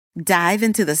Dive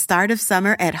into the start of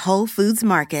summer at Whole Foods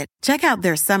Market. Check out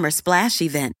their Summer Splash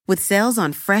event with sales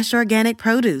on fresh organic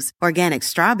produce, organic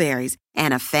strawberries,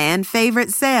 and a fan-favorite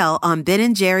sale on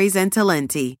Ben & Jerry's and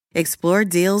Talenti. Explore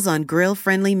deals on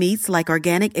grill-friendly meats like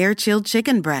organic air-chilled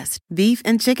chicken breast, beef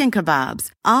and chicken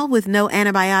kebabs, all with no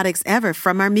antibiotics ever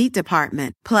from our meat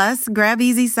department. Plus, grab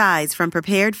easy sides from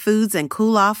prepared foods and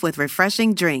cool off with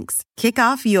refreshing drinks. Kick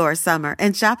off your summer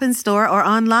and shop in store or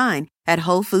online at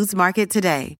Whole Foods Market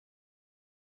today.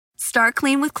 Start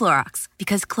clean with Clorox,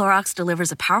 because Clorox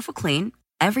delivers a powerful clean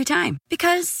every time.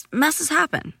 Because messes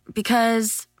happen.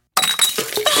 Because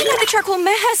I got the charcoal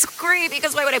mask. Great,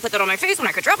 because why would I put that on my face when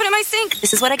I could drop it in my sink?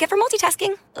 This is what I get for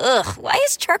multitasking. Ugh, why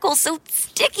is charcoal so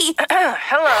sticky?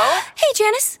 Hello? Hey,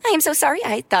 Janice. I am so sorry.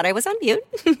 I thought I was on mute.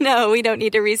 No, we don't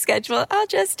need to reschedule. I'll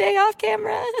just stay off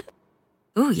camera.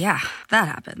 Ooh, yeah, that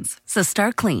happens. So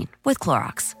start clean with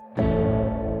Clorox.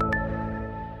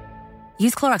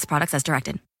 Use Clorox products as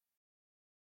directed.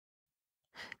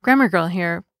 Grammar Girl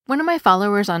here. One of my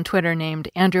followers on Twitter named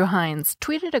Andrew Hines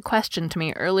tweeted a question to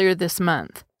me earlier this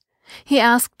month. He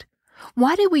asked,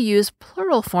 why do we use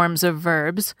plural forms of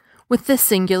verbs with the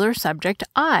singular subject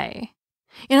I?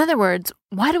 In other words,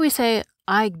 why do we say,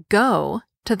 I go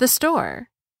to the store?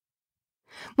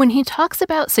 When he talks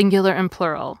about singular and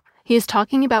plural, he is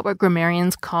talking about what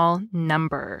grammarians call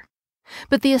number.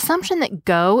 But the assumption that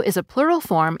go is a plural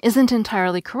form isn't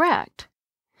entirely correct.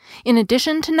 In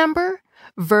addition to number,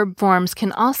 verb forms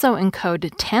can also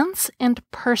encode tense and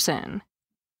person.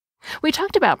 We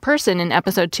talked about person in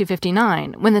episode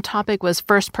 259 when the topic was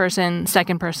first person,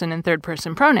 second person, and third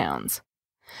person pronouns.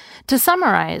 To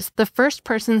summarize, the first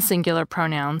person singular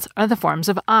pronouns are the forms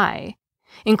of I,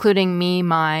 including me,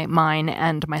 my, mine,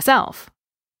 and myself.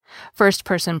 First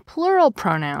person plural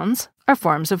pronouns are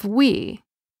forms of we.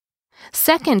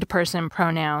 Second person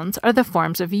pronouns are the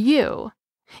forms of you.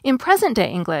 In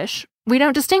present-day English, we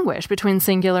don't distinguish between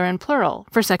singular and plural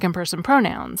for second-person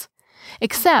pronouns,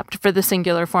 except for the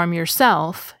singular form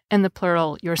yourself and the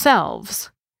plural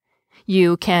yourselves.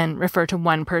 You can refer to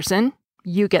one person,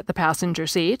 you get the passenger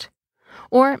seat,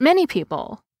 or many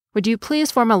people. Would you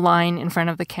please form a line in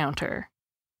front of the counter?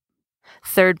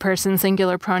 Third-person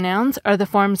singular pronouns are the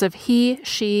forms of he,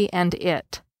 she, and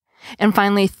it. And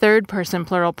finally, third-person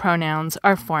plural pronouns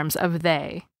are forms of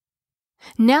they.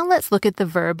 Now let's look at the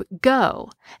verb go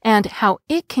and how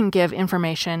it can give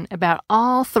information about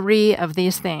all three of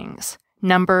these things,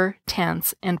 number,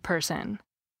 tense, and person.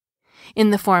 In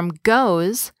the form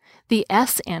goes, the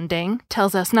S ending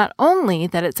tells us not only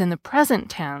that it's in the present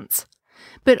tense,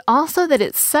 but also that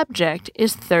its subject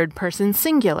is third-person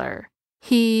singular,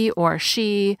 he or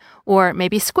she, or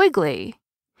maybe squiggly.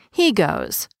 He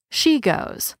goes, she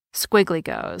goes, squiggly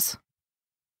goes.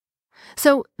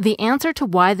 So the answer to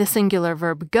why the singular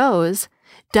verb goes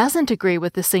doesn't agree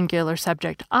with the singular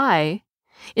subject I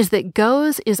is that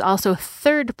goes is also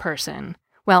third person,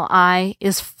 while I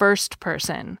is first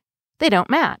person. They don't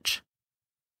match.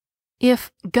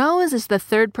 If goes is the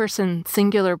third person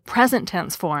singular present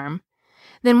tense form,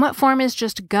 then what form is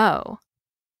just go?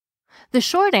 The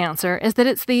short answer is that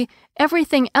it's the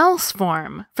everything else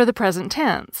form for the present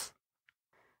tense.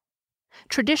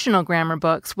 Traditional grammar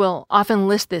books will often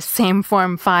list this same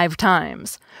form 5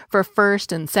 times for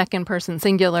first and second person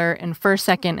singular and first,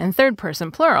 second, and third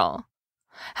person plural.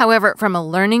 However, from a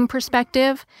learning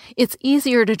perspective, it's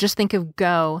easier to just think of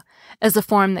go as a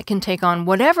form that can take on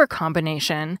whatever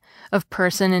combination of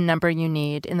person and number you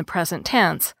need in the present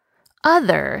tense,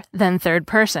 other than third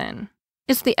person.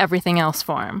 It's the everything else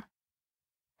form.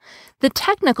 The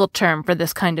technical term for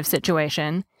this kind of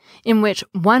situation, in which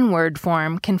one word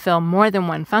form can fill more than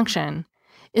one function,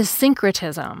 is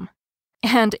syncretism.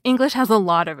 And English has a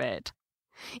lot of it.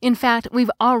 In fact, we've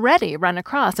already run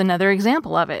across another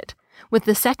example of it, with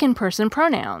the second-person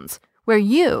pronouns, where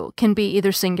you can be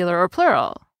either singular or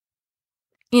plural.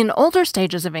 In older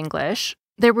stages of English,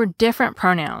 there were different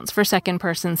pronouns for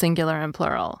second-person singular and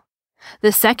plural.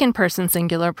 The second-person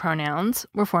singular pronouns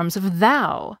were forms of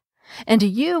thou, and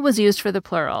you was used for the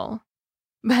plural.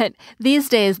 But these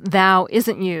days, thou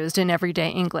isn't used in everyday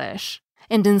English,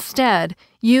 and instead,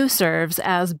 you serves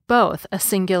as both a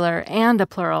singular and a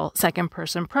plural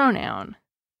second-person pronoun.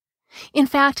 In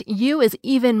fact, you is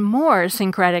even more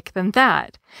syncretic than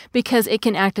that, because it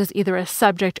can act as either a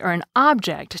subject or an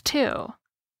object, too.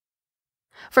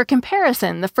 For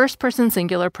comparison, the first-person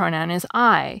singular pronoun is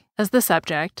I as the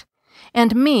subject,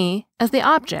 and me as the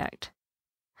object.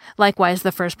 Likewise,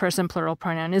 the first-person plural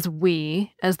pronoun is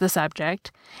we as the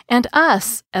subject, and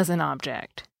us as an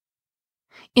object.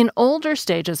 In older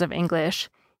stages of English,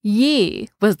 ye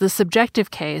was the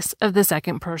subjective case of the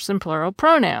second-person plural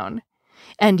pronoun,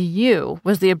 and you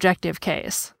was the objective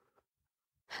case.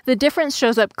 The difference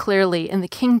shows up clearly in the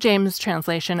King James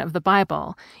translation of the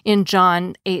Bible in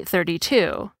John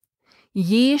 8:32.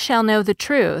 Ye shall know the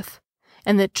truth,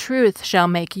 and the truth shall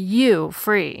make you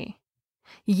free.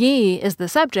 Ye is the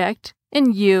subject,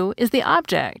 and you is the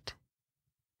object.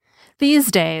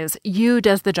 These days, you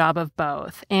does the job of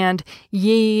both, and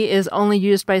ye is only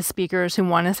used by speakers who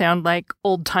want to sound like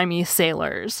old-timey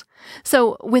sailors.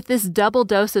 So with this double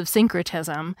dose of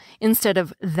syncretism, instead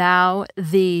of thou,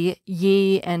 thee,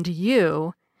 ye, and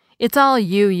you, it's all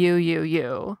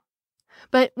you.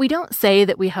 But we don't say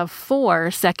that we have 4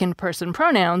 second-person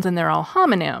pronouns and they're all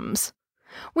homonyms.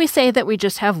 We say that we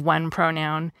just have one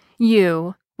pronoun,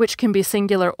 you, which can be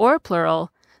singular or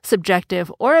plural,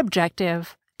 subjective or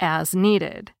objective, as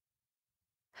needed.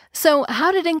 So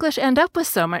how did English end up with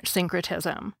so much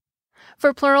syncretism?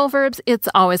 For plural verbs, it's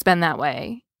always been that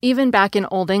way. Even back in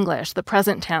Old English, the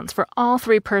present tense for all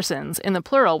 3 persons in the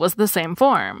plural was the same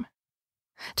form.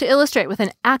 To illustrate with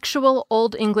an actual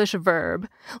Old English verb,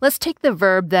 let's take the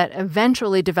verb that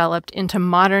eventually developed into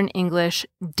modern English,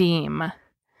 deem.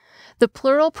 The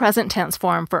plural present tense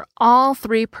form for all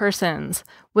 3 persons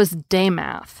was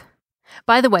damath.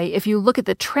 By the way, if you look at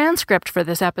the transcript for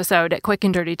this episode at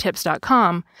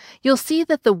quickanddirtytips.com, you'll see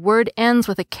that the word ends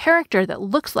with a character that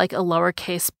looks like a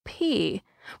lowercase p,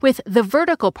 with the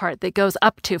vertical part that goes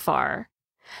up too far.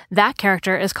 That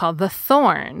character is called the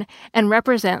thorn and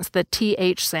represents the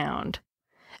th sound.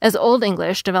 As Old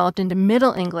English developed into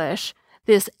Middle English,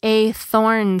 this a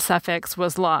thorn suffix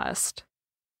was lost.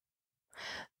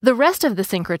 The rest of the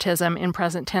syncretism in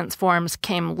present tense forms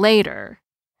came later.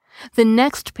 The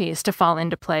next piece to fall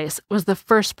into place was the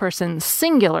first person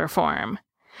singular form.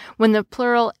 When the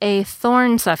plural a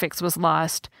thorn suffix was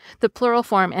lost, the plural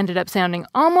form ended up sounding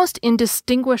almost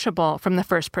indistinguishable from the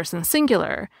first person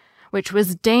singular, which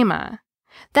was dama.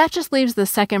 That just leaves the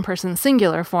second person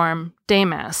singular form,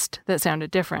 damest, that sounded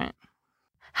different.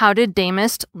 How did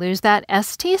damest lose that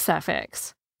st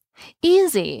suffix?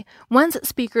 Easy. Once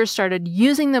speakers started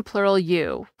using the plural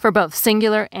you for both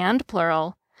singular and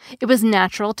plural, it was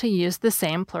natural to use the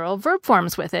same plural verb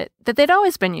forms with it that they'd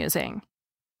always been using.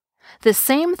 The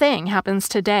same thing happens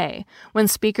today when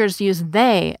speakers use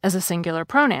they as a singular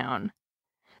pronoun.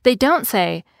 They don't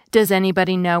say, does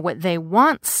anybody know what they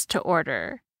wants to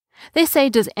order? They say,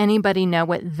 does anybody know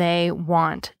what they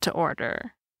want to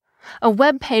order? A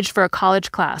web page for a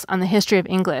college class on the history of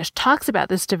English talks about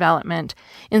this development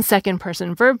in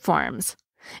second-person verb forms,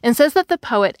 and says that the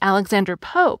poet Alexander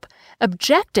Pope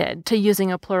objected to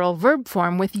using a plural verb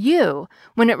form with you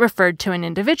when it referred to an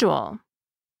individual.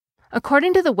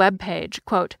 According to the web page,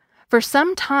 quote, for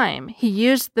some time he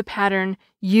used the pattern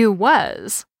you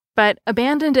was, but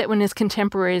abandoned it when his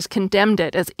contemporaries condemned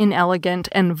it as inelegant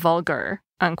and vulgar,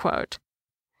 unquote.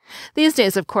 These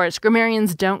days, of course,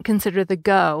 grammarians don't consider the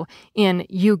go in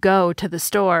you go to the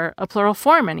store a plural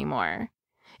form anymore.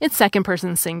 It's second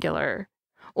person singular,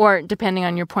 or, depending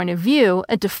on your point of view,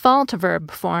 a default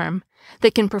verb form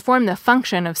that can perform the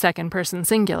function of second person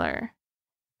singular.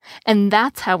 And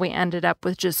that's how we ended up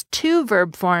with just 2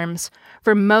 verb forms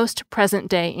for most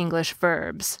present-day English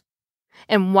verbs,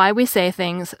 and why we say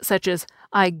things such as,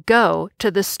 I go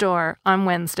to the store on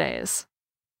Wednesdays.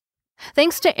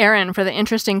 Thanks to Aaron for the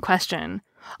interesting question.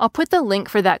 I'll put the link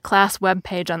for that class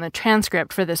webpage on the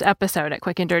transcript for this episode at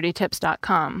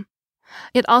quickanddirtytips.com.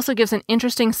 It also gives an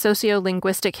interesting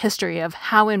sociolinguistic history of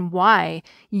how and why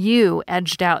you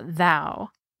edged out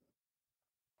thou.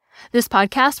 This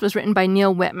podcast was written by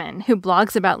Neil Whitman, who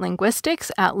blogs about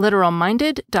linguistics at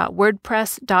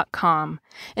literalminded.wordpress.com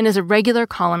and is a regular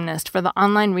columnist for the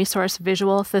online resource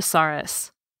Visual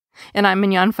Thesaurus. And I'm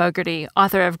Mignon Fogarty,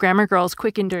 author of Grammar Girl's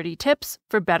Quick and Dirty Tips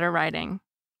for Better Writing.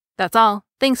 That's all.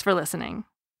 Thanks for listening.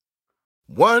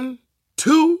 1,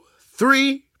 2,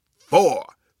 3, 4.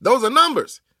 Those are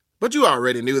numbers. But you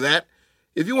already knew that.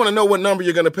 If you want to know what number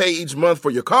you're going to pay each month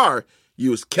for your car,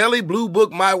 use Kelley Blue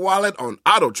Book My Wallet on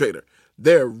AutoTrader.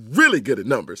 They're really good at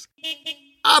numbers.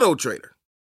 AutoTrader.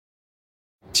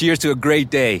 Cheers to a great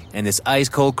day and this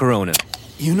ice-cold Corona.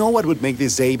 You know what would make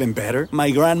this day even better?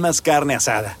 My grandma's carne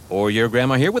asada. Or your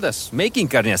grandma here with us, making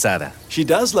carne asada. She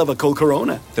does love a cold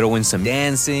Corona. Throw in some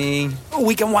dancing. Oh,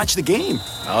 we can watch the game.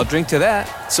 I'll drink to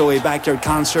that. So a backyard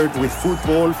concert with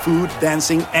football, food,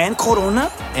 dancing, and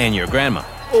Corona? And your grandma.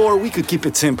 Or we could keep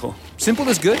it simple. Simple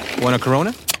is good. Want a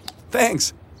Corona?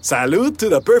 Thanks. Salud to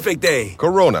the perfect day.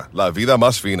 Corona, la vida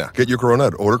más fina. Get your Corona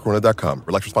at ordercorona.com.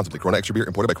 Relax responsibly. Corona Extra Beer,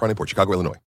 imported by Crown Imports, Chicago,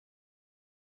 Illinois.